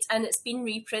 1978, and it's been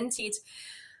reprinted.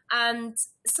 And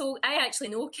so I actually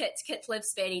know Kit. Kit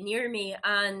lives very near me,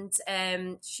 and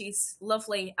she's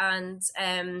lovely. And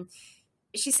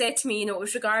she said to me, you know, it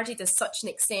was regarded as such an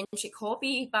eccentric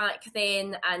hobby back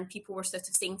then, and people were sort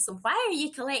of saying, so why are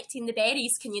you collecting the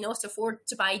berries? Can you not afford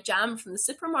to buy jam from the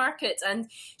supermarket?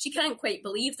 And she can't quite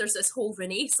believe there's this whole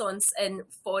renaissance in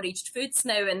foraged foods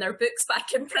now, and their book's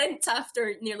back in print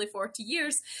after nearly 40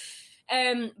 years.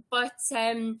 But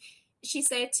she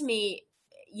said to me,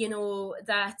 you know,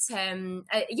 that,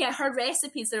 her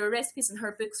recipes, there are recipes in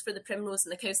her books for the primrose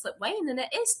and the cowslip wine, and it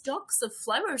is jugs of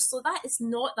flowers. So that is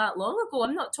not that long ago.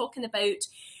 I'm not talking about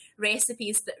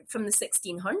recipes that from the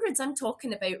 1600s. I'm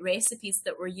talking about recipes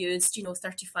that were used, you know,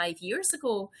 35 years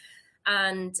ago.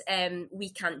 And we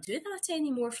can't do that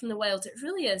anymore from the wild. It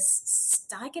really is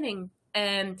staggering.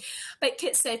 But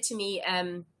Kit said to me,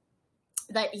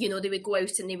 that, you know, they would go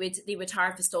out and they would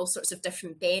harvest all sorts of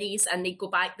different berries, and they'd go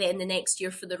back then the next year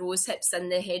for the rose hips,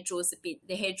 and the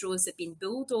hedgerows had been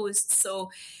bulldozed. So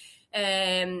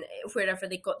wherever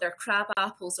they got their crab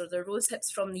apples or their rose hips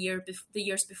from the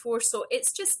years before. So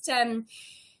it's just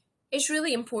it's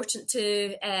really important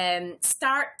to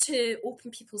start to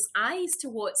open people's eyes to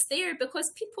what's there, because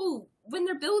people, when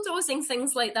they're bulldozing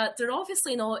things like that, they're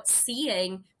obviously not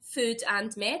seeing food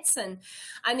and medicine.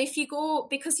 And if you go,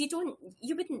 because you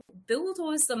wouldn't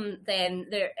bulldoze them then.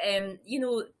 You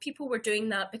know, people were doing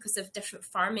that because of different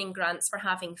farming grants for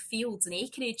having fields and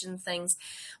acreage and things.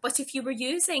 But if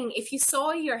you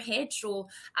saw your hedgerow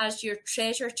as your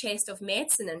treasure chest of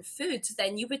medicine and food,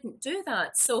 then you wouldn't do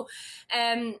that. So,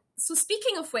 so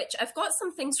speaking of which, I've got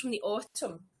some things from the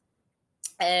autumn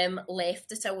left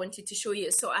that I wanted to show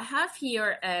you. So I have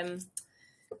here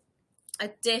a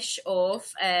dish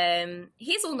of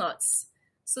hazelnuts.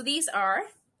 So these are,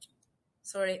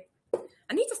 sorry,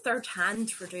 I need a third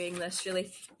hand for doing this,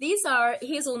 really. These are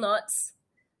hazelnuts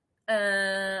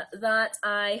that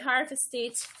I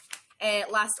harvested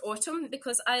last autumn,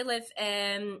 because I live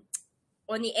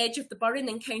on the edge of the Burren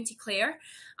in County Clare,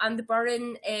 and the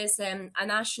Burren is a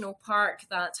national park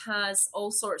that has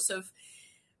all sorts of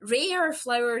rare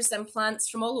flowers and plants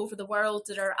from all over the world.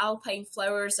 There are alpine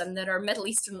flowers and there are Middle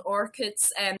Eastern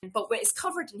orchids, but it's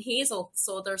covered in hazel,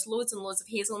 so there's loads and loads of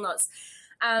hazelnuts.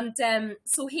 And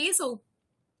so hazel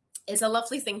is a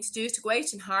lovely thing to do, to go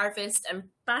out and harvest and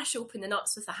bash open the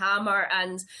nuts with a hammer,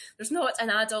 and there's not an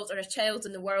adult or a child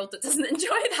in the world that doesn't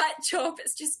enjoy that job.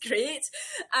 It's just great.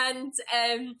 And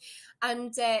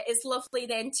it's lovely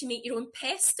then to make your own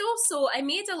pesto. So I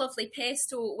made a lovely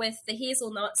pesto with the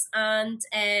hazelnuts and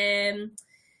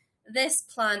this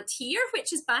plant here,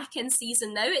 which is back in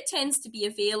season now. It tends to be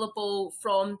available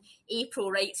from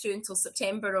April right through until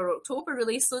September or October,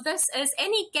 really. So this is,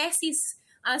 any guesses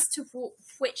as to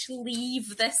which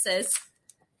leaf this is?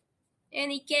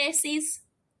 Any guesses?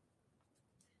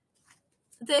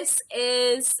 This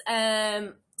is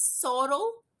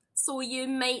sorrel. So you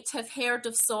might have heard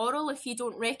of sorrel if you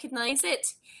don't recognise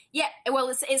it. Yeah, well,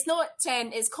 it's not,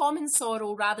 it's common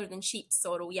sorrel rather than sheep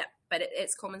sorrel, yeah, but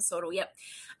it's common sorrel, yeah.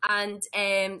 And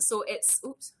so it's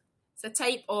It's a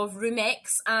type of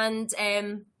rumex, and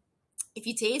if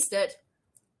you taste it,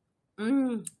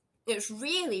 it's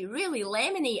really, really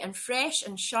lemony and fresh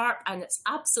and sharp, and it's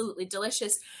absolutely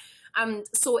delicious. And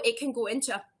so it can go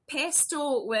into a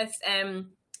pesto with,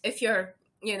 if you're,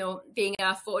 being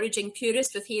a foraging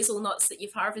purist, with hazelnuts that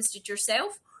you've harvested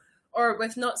yourself, or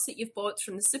with nuts that you've bought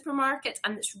from the supermarket,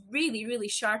 and it's really, really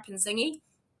sharp and zingy.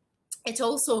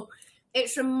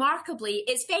 It's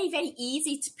very, very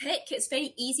easy to pick. It's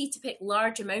very easy to pick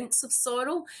large amounts of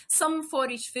sorrel. Some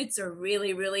forage foods are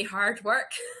really, really hard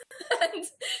work. And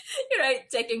you're out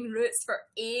digging roots for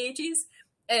ages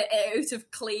out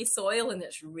of clay soil, and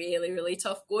it's really, really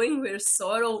tough going, whereas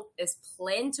sorrel is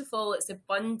plentiful, it's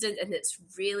abundant, and it's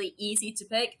really easy to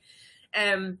pick.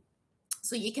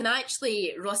 So you can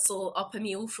actually rustle up a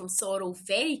meal from sorrel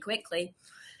very quickly.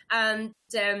 And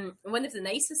one of the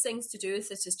nicest things to do with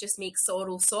it is just make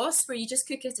sorrel sauce, where you just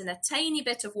cook it in a tiny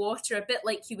bit of water, a bit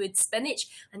like you would spinach,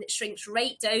 and it shrinks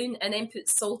right down, and then put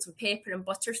salt and pepper and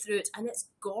butter through it, and it's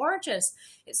gorgeous.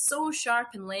 It's so sharp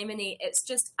and lemony. It's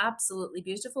just absolutely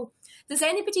beautiful. Does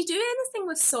anybody do anything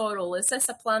with sorrel? Is this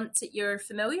a plant that you're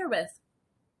familiar with?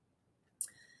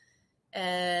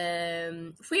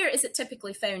 Where is it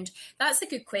typically found? That's a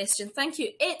good question. Thank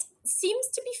you. It seems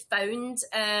to be found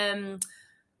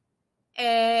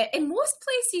in most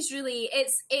places, really.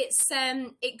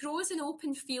 It grows in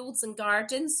open fields and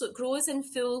gardens, so it grows in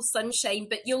full sunshine,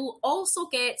 but you'll also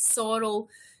get sorrel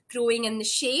growing in the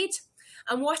shade.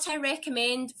 And what I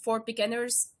recommend for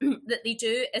beginners that they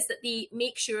do is that they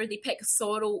make sure they pick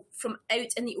sorrel from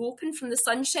out in the open from the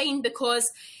sunshine,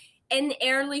 because in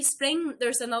early spring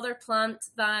there's another plant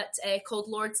that called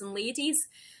Lords and Ladies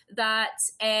that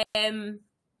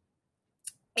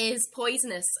is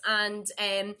poisonous, and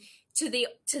to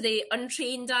the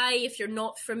untrained eye, if you're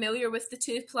not familiar with the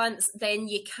two plants, then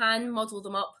you can muddle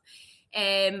them up.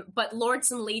 But Lords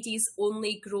and Ladies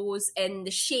only grows in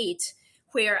the shade,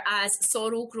 whereas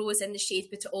sorrel grows in the shade,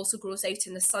 but it also grows out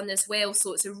in the sun as well.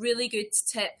 So it's a really good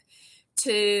tip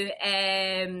to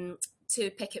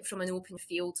pick it from an open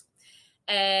field.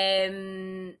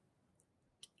 Can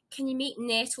you make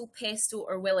nettle pesto,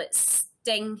 or will it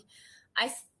sting?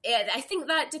 I think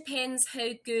that depends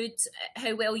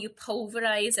how well you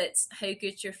pulverize it, how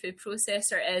good your food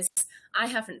processor is. I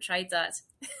haven't tried that.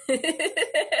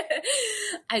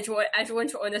 I'd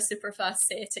want it on a super fast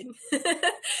setting.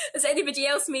 Has anybody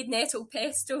else made nettle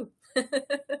pesto?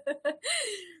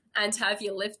 And have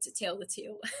you lived to tell the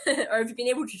tale? Or have you been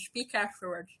able to speak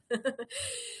afterward?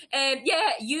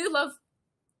 Yeah, you love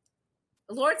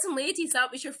Lords and Ladies.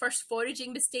 That was your first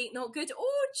foraging mistake. Not good.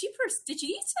 Oh, jeepers, did you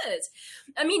eat it?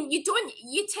 I mean, you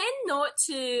tend not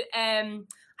to, I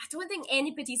don't think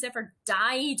anybody's ever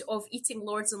died of eating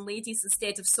Lords and Ladies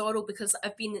instead of sorrel, because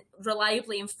I've been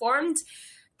reliably informed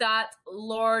that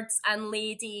Lords and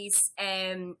Ladies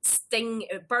burn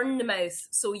the mouth,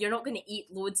 so you're not going to eat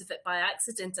loads of it by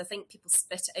accident. I think people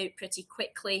spit it out pretty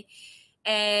quickly.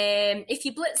 If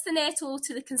you blitz the nettle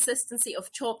to the consistency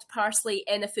of chopped parsley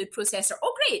in a food processor,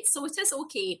 oh great, so it is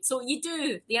okay. So you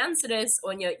do. The answer is,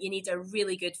 Anya, you need a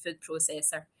really good food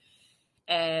processor.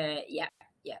 Yeah.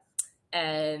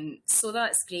 So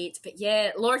that's great. But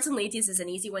yeah, Lords and Ladies is an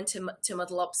easy one to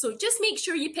muddle up. So just make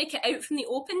sure you pick it out from the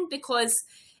open, because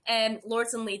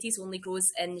Lords and Ladies only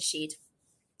grows in the shade.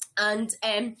 And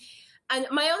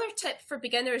my other tip for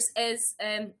beginners is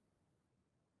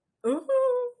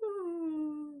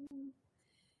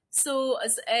so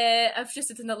I've just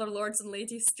had another Lords and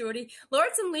Ladies story.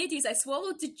 Lords and Ladies, I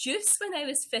swallowed the juice when I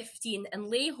was 15 and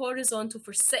lay horizontal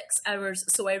for 6 hours,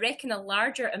 so I reckon a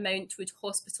larger amount would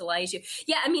hospitalise you.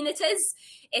 Yeah, I mean, it is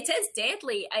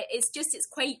deadly. It's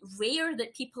quite rare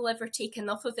that people ever take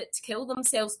enough of it to kill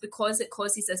themselves, because it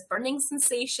causes this burning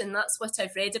sensation. That's what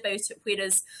I've read about it,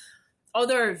 whereas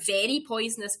other very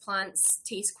poisonous plants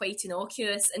taste quite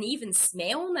innocuous and even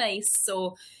smell nice.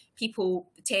 So people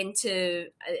tend to,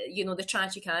 the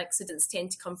tragic accidents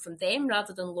tend to come from them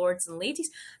rather than Lords and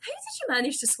Ladies. How did you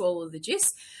manage to swallow the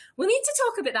juice? We'll need to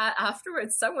talk about that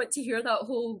afterwards. I want to hear that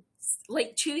whole,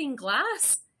 like, chewing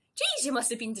glass. Geez, you must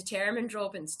have been determined,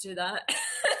 Robin, to do that.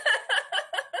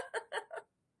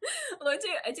 Although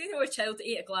I do know a child that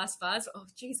ate a glass vase. Oh,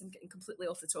 geez, I'm getting completely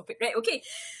off the topic. Right, okay.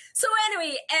 So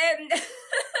anyway,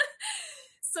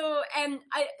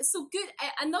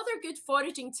 another good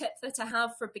foraging tip that I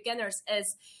have for beginners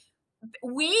is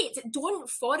don't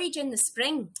forage in the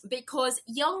spring, because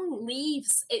young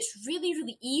leaves, it's really,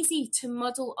 really easy to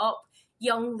muddle up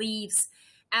young leaves.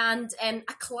 And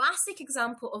a classic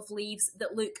example of leaves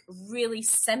that look really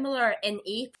similar in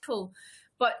April,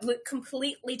 but look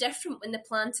completely different when the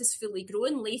plant is fully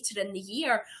grown later in the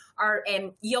year, are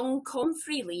young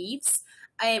comfrey leaves,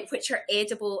 which are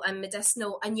edible and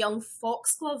medicinal, and young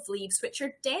foxglove leaves, which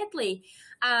are deadly.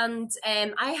 And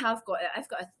I've got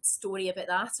a story about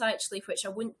that actually, which I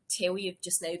won't tell you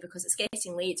just now because it's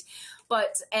getting late.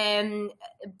 But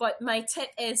my tip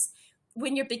is,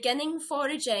 when you're beginning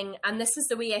foraging, and this is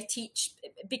the way I teach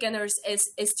beginners,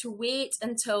 is to wait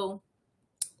until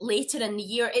later in the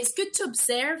year. It's good to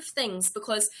observe things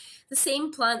because the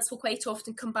same plants will quite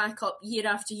often come back up year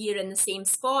after year in the same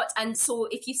spot. And so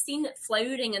if you've seen it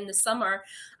flowering in the summer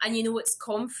and you know it's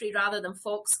comfrey rather than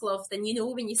foxglove, then you know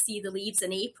when you see the leaves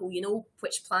in April, you know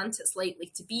which plant it's likely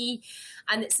to be.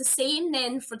 And it's the same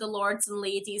then for the lords and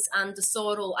ladies and the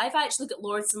sorrel. I've actually got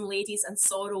lords and ladies and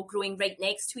sorrel growing right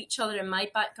next to each other in my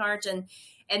back garden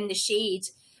in the shade.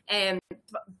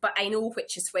 But I know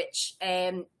which is which,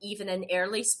 even in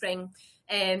early spring,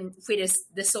 whereas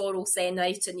the sorrel send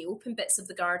out in the open bits of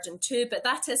the garden too. But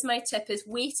that is my tip, is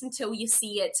wait until you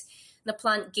see it, the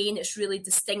plant gain its really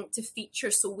distinctive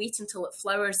features. So wait until it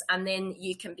flowers, and then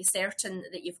you can be certain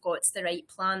that you've got the right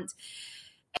plant.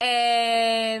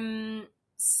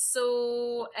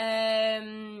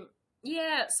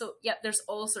 There's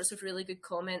all sorts of really good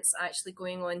comments actually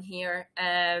going on here,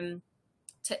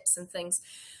 tips and things.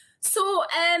 So,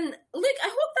 look, I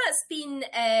hope that's been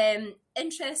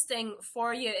interesting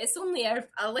for you. It's only a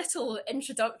little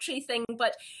introductory thing,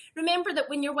 but remember that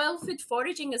when you're wild food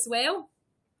foraging as well,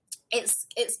 it's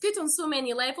good on so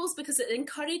many levels because it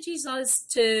encourages us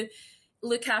to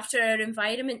look after our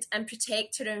environment and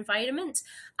protect our environment.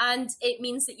 And it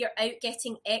means that you're out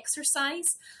getting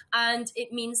exercise, and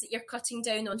it means that you're cutting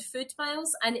down on food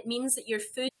miles, and it means that your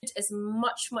food is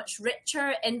much, much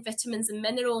richer in vitamins and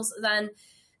minerals than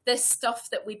this stuff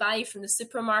that we buy from the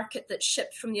supermarket that's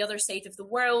shipped from the other side of the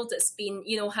world. It's been,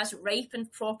 hasn't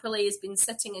ripened properly, it's been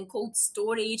sitting in cold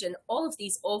storage and all of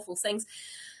these awful things.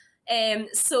 You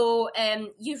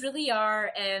really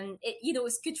are,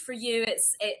 it's good for you.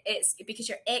 It's because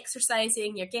you're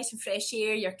exercising, you're getting fresh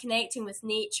air, you're connecting with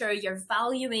nature, you're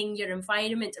valuing your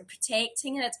environment and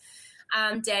protecting it,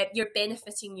 and you're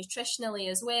benefiting nutritionally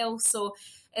as well. So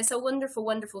it's a wonderful,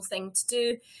 wonderful thing to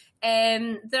do.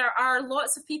 There are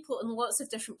lots of people in lots of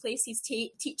different places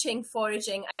teaching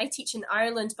foraging. I teach in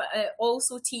Ireland, but I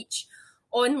also teach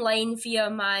online via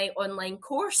my online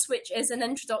course, which is an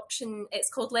introduction.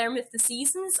 It's called Learn with the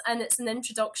Seasons, and it's an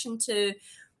introduction to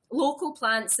local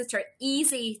plants that are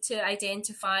easy to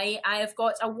identify. I have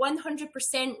got a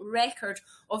 100% record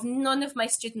of none of my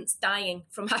students dying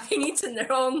from having eaten the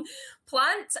wrong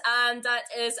plant, and that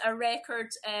is a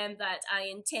record that I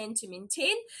intend to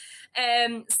maintain.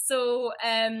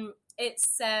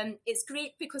 It's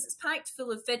great because it's packed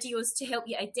full of videos to help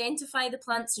you identify the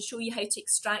plants and show you how to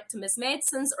extract them as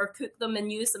medicines or cook them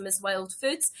and use them as wild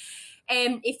foods.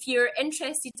 If you're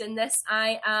interested in this,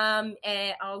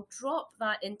 I'll drop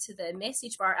that into the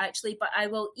message bar actually, but I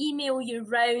will email you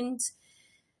round.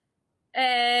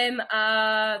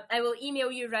 I will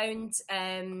email you round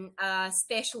a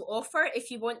special offer if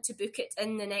you want to book it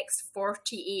in the next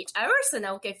 48 hours, and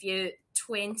I'll give you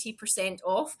 20%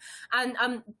 off. And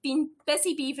I'm been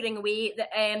busy beavering away.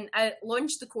 I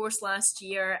launched the course last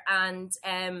year and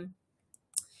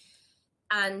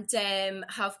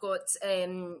have got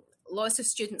lots of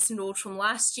students enrolled from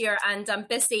last year, and I'm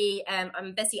busy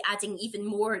adding even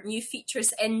more new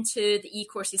features into the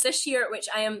e-courses this year, which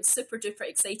I am super duper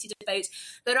excited about.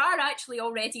 There are actually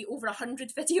already over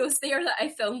 100 videos there that I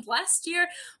filmed last year,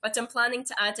 but I'm planning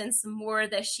to add in some more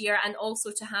this year, and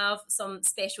also to have some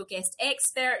special guest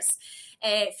experts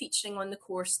featuring on the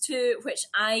course too, which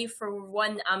I, for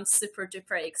one, am super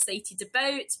duper excited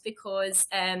about, because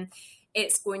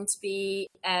it's going to be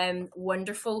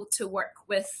wonderful to work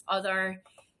with other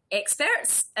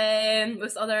experts,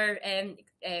 with other,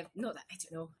 not that, I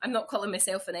don't know, I'm not calling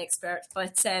myself an expert,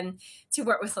 but to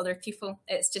work with other people.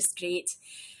 It's just great,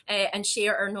 and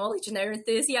share our knowledge and our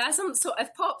enthusiasm. So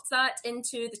I've popped that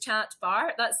into the chat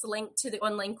bar. That's the link to the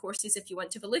online courses if you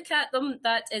want to have a look at them.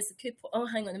 That is the coupon. Oh,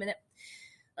 hang on a minute.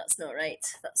 That's not right.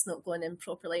 That's not going in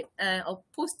properly. I'll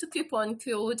post the coupon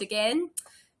code again.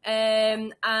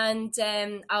 I'll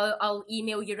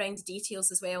email you around the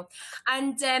details as well.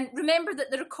 And remember that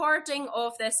the recording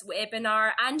of this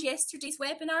webinar and yesterday's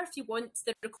webinar, if you want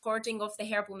the recording of the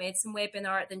herbal medicine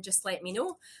webinar, then just let me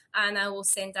know and I will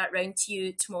send that round to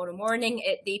you tomorrow morning.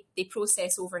 They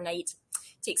process overnight.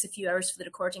 It takes a few hours for the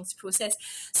recordings to process.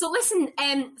 So listen,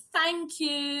 thank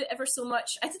you ever so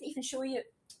much. I didn't even show you.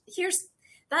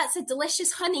 That's a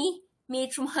delicious honey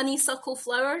made from honeysuckle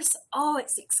flowers. Oh,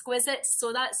 it's exquisite.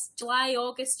 So that's July,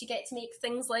 August, you get to make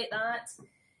things like that.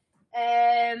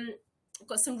 I've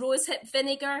got some rosehip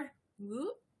vinegar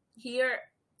here.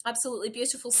 Absolutely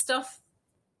beautiful stuff.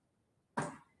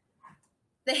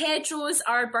 The hedgerows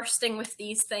are bursting with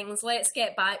these things. Let's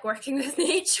get back working with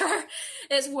nature.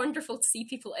 It's wonderful to see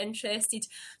people interested.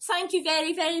 Thank you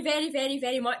very, very, very, very,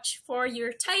 very much for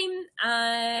your time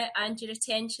and your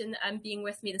attention and being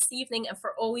with me this evening, and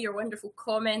for all your wonderful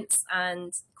comments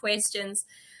and questions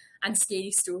and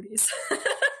scary stories.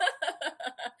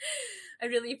 I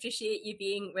really appreciate you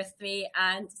being with me,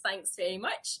 and thanks very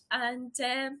much, and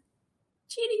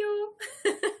cheerio.